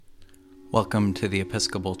Welcome to the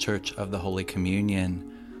Episcopal Church of the Holy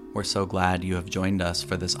Communion. We're so glad you have joined us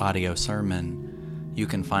for this audio sermon. You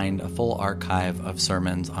can find a full archive of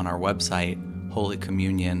sermons on our website,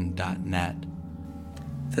 holycommunion.net.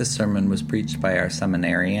 This sermon was preached by our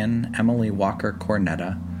seminarian, Emily Walker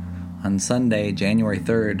Cornetta, on Sunday, January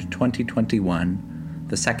 3rd, 2021,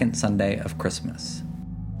 the second Sunday of Christmas.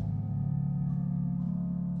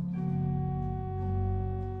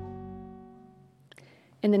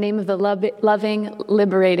 In the name of the loving,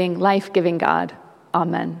 liberating, life-giving God,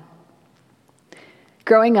 Amen.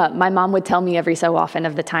 Growing up, my mom would tell me every so often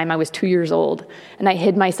of the time I was 2 years old, and I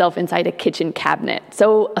hid myself inside a kitchen cabinet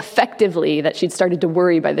so effectively that she'd started to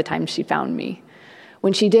worry by the time she found me.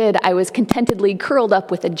 When she did, I was contentedly curled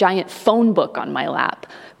up with a giant phone book on my lap,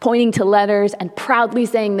 pointing to letters and proudly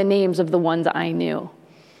saying the names of the ones I knew.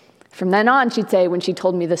 From then on, she'd say, when she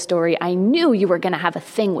told me the story, I knew you were going to have a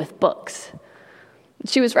thing with books.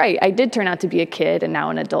 She was right. I did turn out to be a kid and now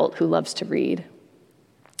an adult who loves to read.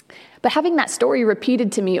 But having that story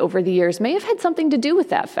repeated to me over the years may have had something to do with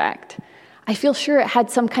that fact. I feel sure it had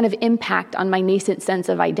some kind of impact on my nascent sense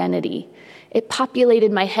of identity. It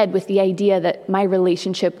populated my head with the idea that my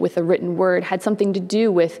relationship with the written word had something to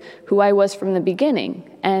do with who I was from the beginning,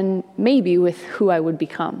 and maybe with who I would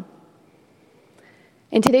become.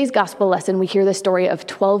 In today's gospel lesson, we hear the story of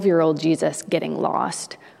 12-year-old Jesus getting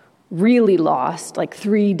lost. Really lost, like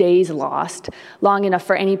 3 days lost, long enough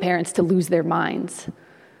for any parents to lose their minds.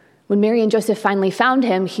 When Mary and Joseph finally found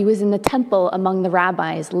him, he was in the temple among the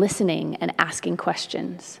rabbis, listening and asking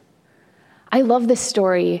questions. I love this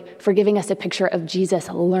story for giving us a picture of Jesus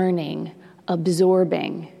learning,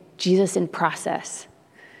 absorbing, Jesus in process.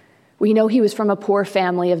 We know he was from a poor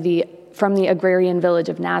family from the agrarian village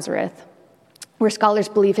of Nazareth, where scholars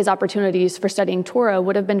believe his opportunities for studying Torah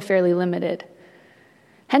would have been fairly limited.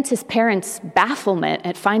 Hence his parents' bafflement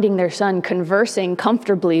at finding their son conversing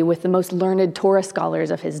comfortably with the most learned Torah scholars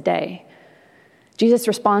of his day. Jesus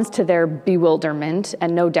responds to their bewilderment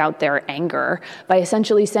and no doubt their anger by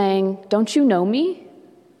essentially saying, "Don't you know me?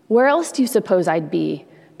 Where else do you suppose I'd be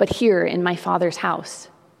but here in my Father's house?"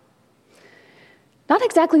 Not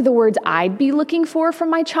exactly the words I'd be looking for from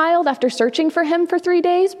my child after searching for him for 3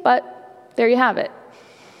 days, but there you have it.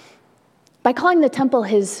 By calling the temple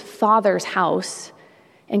his Father's house,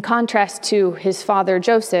 in contrast to his father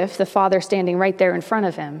Joseph, the father standing right there in front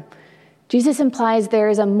of him, Jesus implies there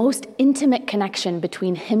is a most intimate connection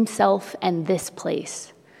between himself and this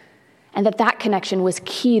place, and that connection was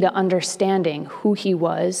key to understanding who he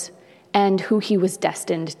was and who he was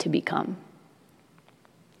destined to become.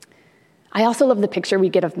 I also love the picture we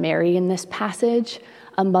get of Mary in this passage,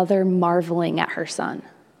 a mother marveling at her son.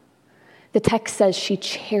 The text says she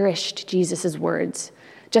cherished Jesus' words,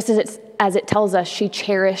 just as it tells us she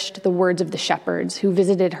cherished the words of the shepherds who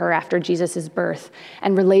visited her after Jesus' birth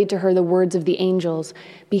and relayed to her the words of the angels.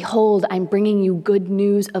 "Behold, I'm bringing you good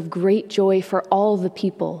news of great joy for all the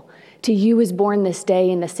people. To you is born this day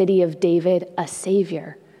in the city of David a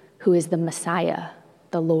Savior, who is the Messiah,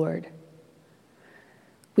 the Lord."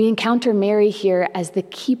 We encounter Mary here as the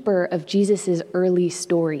keeper of Jesus' early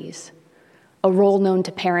stories, a role known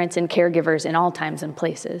to parents and caregivers in all times and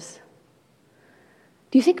places.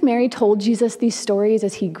 Do you think Mary told Jesus these stories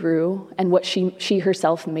as he grew and what she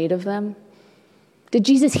herself made of them? Did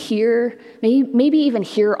Jesus hear, maybe even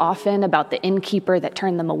hear often about the innkeeper that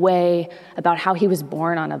turned them away, about how he was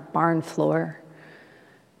born on a barn floor?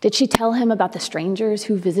 Did she tell him about the strangers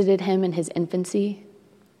who visited him in his infancy?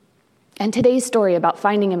 And today's story about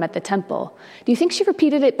finding him at the temple, do you think she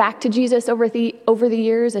repeated it back to Jesus over the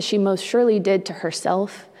years, as she most surely did to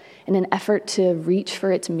herself, in an effort to reach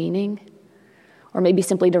for its meaning? Or maybe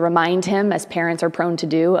simply to remind him, as parents are prone to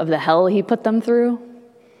do, of the hell he put them through?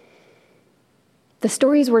 The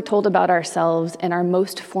stories we're told about ourselves in our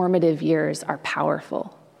most formative years are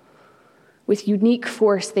powerful. With unique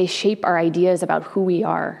force, they shape our ideas about who we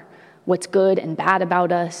are, what's good and bad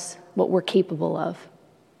about us, what we're capable of.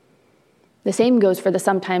 The same goes for the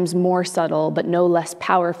sometimes more subtle but no less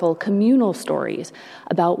powerful communal stories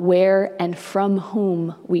about where and from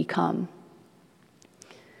whom we come.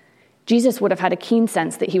 Jesus would have had a keen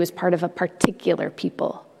sense that he was part of a particular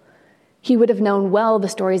people. He would have known well the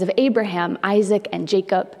stories of Abraham, Isaac, and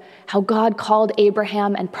Jacob, how God called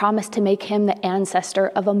Abraham and promised to make him the ancestor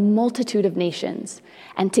of a multitude of nations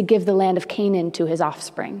and to give the land of Canaan to his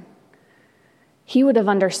offspring. He would have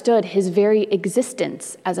understood his very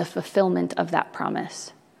existence as a fulfillment of that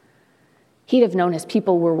promise. He'd have known his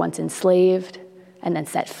people were once enslaved and then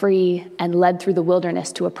set free and led through the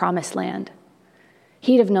wilderness to a promised land.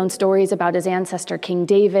 He'd have known stories about his ancestor, King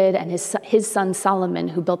David, and his son Solomon,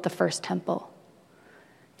 who built the first temple.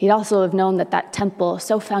 He'd also have known that that temple,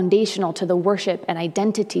 so foundational to the worship and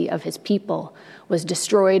identity of his people, was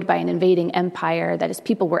destroyed by an invading empire, that his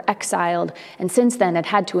people were exiled, and since then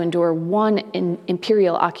had to endure one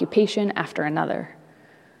imperial occupation after another.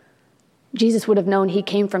 Jesus would have known he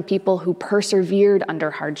came from people who persevered under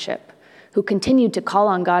hardship, who continued to call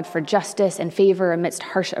on God for justice and favor amidst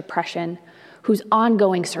harsh oppression, whose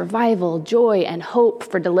ongoing survival, joy, and hope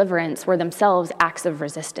for deliverance were themselves acts of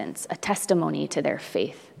resistance, a testimony to their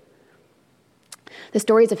faith. The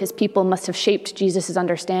stories of his people must have shaped Jesus'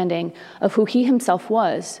 understanding of who he himself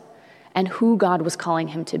was and who God was calling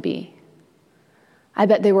him to be. I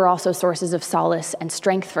bet they were also sources of solace and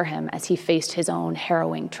strength for him as he faced his own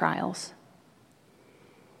harrowing trials.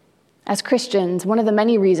 As Christians, one of the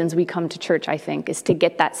many reasons we come to church, I think, is to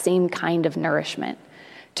get that same kind of nourishment,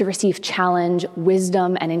 to receive challenge,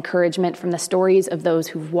 wisdom, and encouragement from the stories of those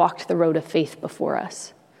who've walked the road of faith before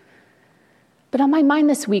us. But on my mind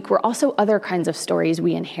this week were also other kinds of stories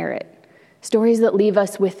we inherit, stories that leave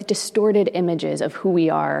us with distorted images of who we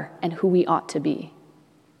are and who we ought to be.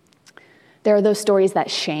 There are those stories that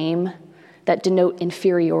shame, that denote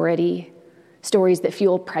inferiority, stories that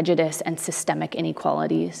fuel prejudice and systemic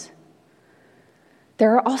inequalities.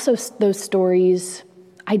 There are also those stories,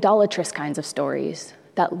 idolatrous kinds of stories,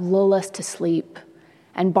 that lull us to sleep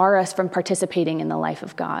and bar us from participating in the life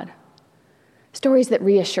of God. Stories that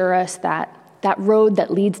reassure us that that road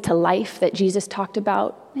that leads to life that Jesus talked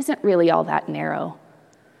about isn't really all that narrow,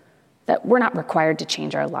 that we're not required to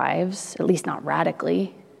change our lives, at least not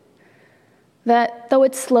radically, that though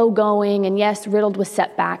it's slow going and yes, riddled with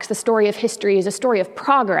setbacks, the story of history is a story of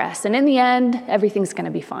progress, and in the end, everything's going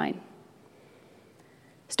to be fine.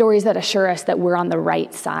 Stories that assure us that we're on the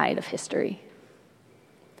right side of history.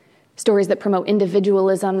 Stories that promote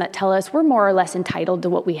individualism, that tell us we're more or less entitled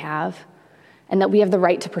to what we have, and that we have the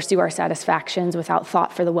right to pursue our satisfactions without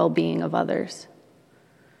thought for the well-being of others.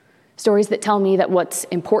 Stories that tell me that what's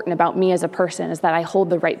important about me as a person is that I hold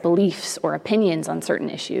the right beliefs or opinions on certain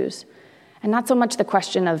issues, and not so much the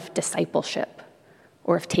question of discipleship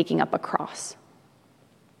or of taking up a cross.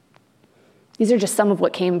 These are just some of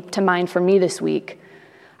what came to mind for me this week.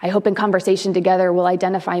 I hope in conversation together we'll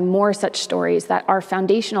identify more such stories that are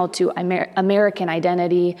foundational to American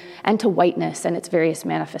identity and to whiteness and its various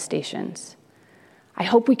manifestations. I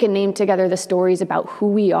hope we can name together the stories about who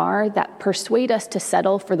we are that persuade us to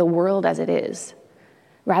settle for the world as it is,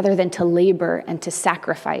 rather than to labor and to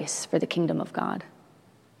sacrifice for the kingdom of God.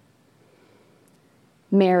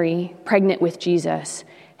 Mary, pregnant with Jesus,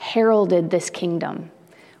 heralded this kingdom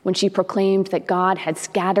when she proclaimed that God had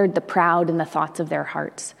scattered the proud in the thoughts of their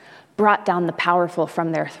hearts, brought down the powerful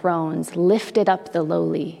from their thrones, lifted up the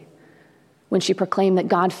lowly. When she proclaimed that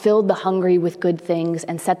God filled the hungry with good things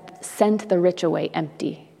and sent the rich away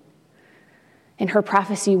empty. In her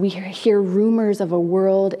prophecy, we hear rumors of a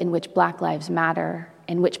world in which Black lives matter,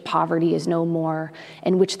 in which poverty is no more,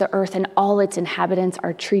 in which the earth and all its inhabitants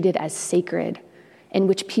are treated as sacred, in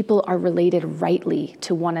which people are related rightly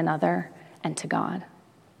to one another and to God.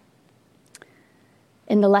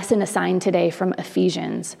 In the lesson assigned today from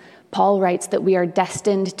Ephesians, Paul writes that we are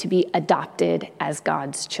destined to be adopted as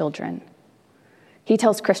God's children. He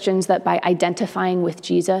tells Christians that by identifying with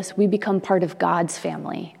Jesus, we become part of God's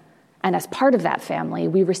family. And as part of that family,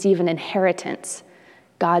 we receive an inheritance,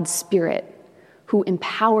 God's Spirit, who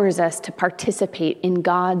empowers us to participate in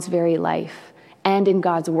God's very life and in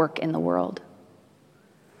God's work in the world.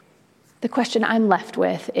 The question I'm left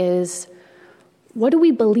with is, what do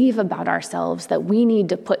we believe about ourselves that we need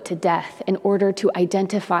to put to death in order to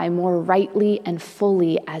identify more rightly and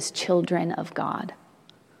fully as children of God?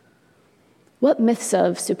 What myths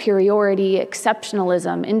of superiority,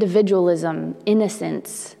 exceptionalism, individualism,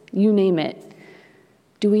 innocence, you name it,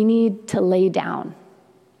 do we need to lay down?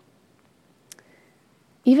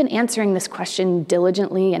 Even answering this question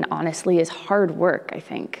diligently and honestly is hard work, I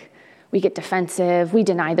think. We get defensive, we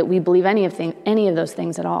deny that we believe any of those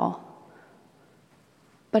things at all.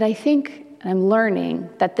 But I think I'm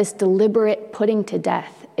learning that this deliberate putting to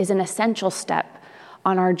death is an essential step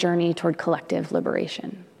on our journey toward collective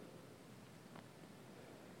liberation.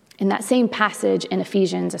 In that same passage in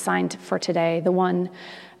Ephesians assigned for today,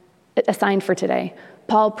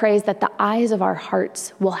 Paul prays that the eyes of our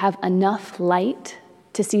hearts will have enough light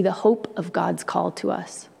to see the hope of God's call to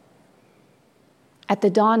us. At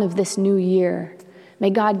the dawn of this new year,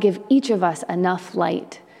 may God give each of us enough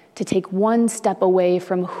light to take one step away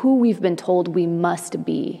from who we've been told we must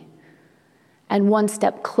be, and one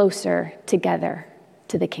step closer together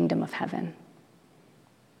to the kingdom of heaven.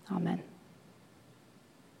 Amen.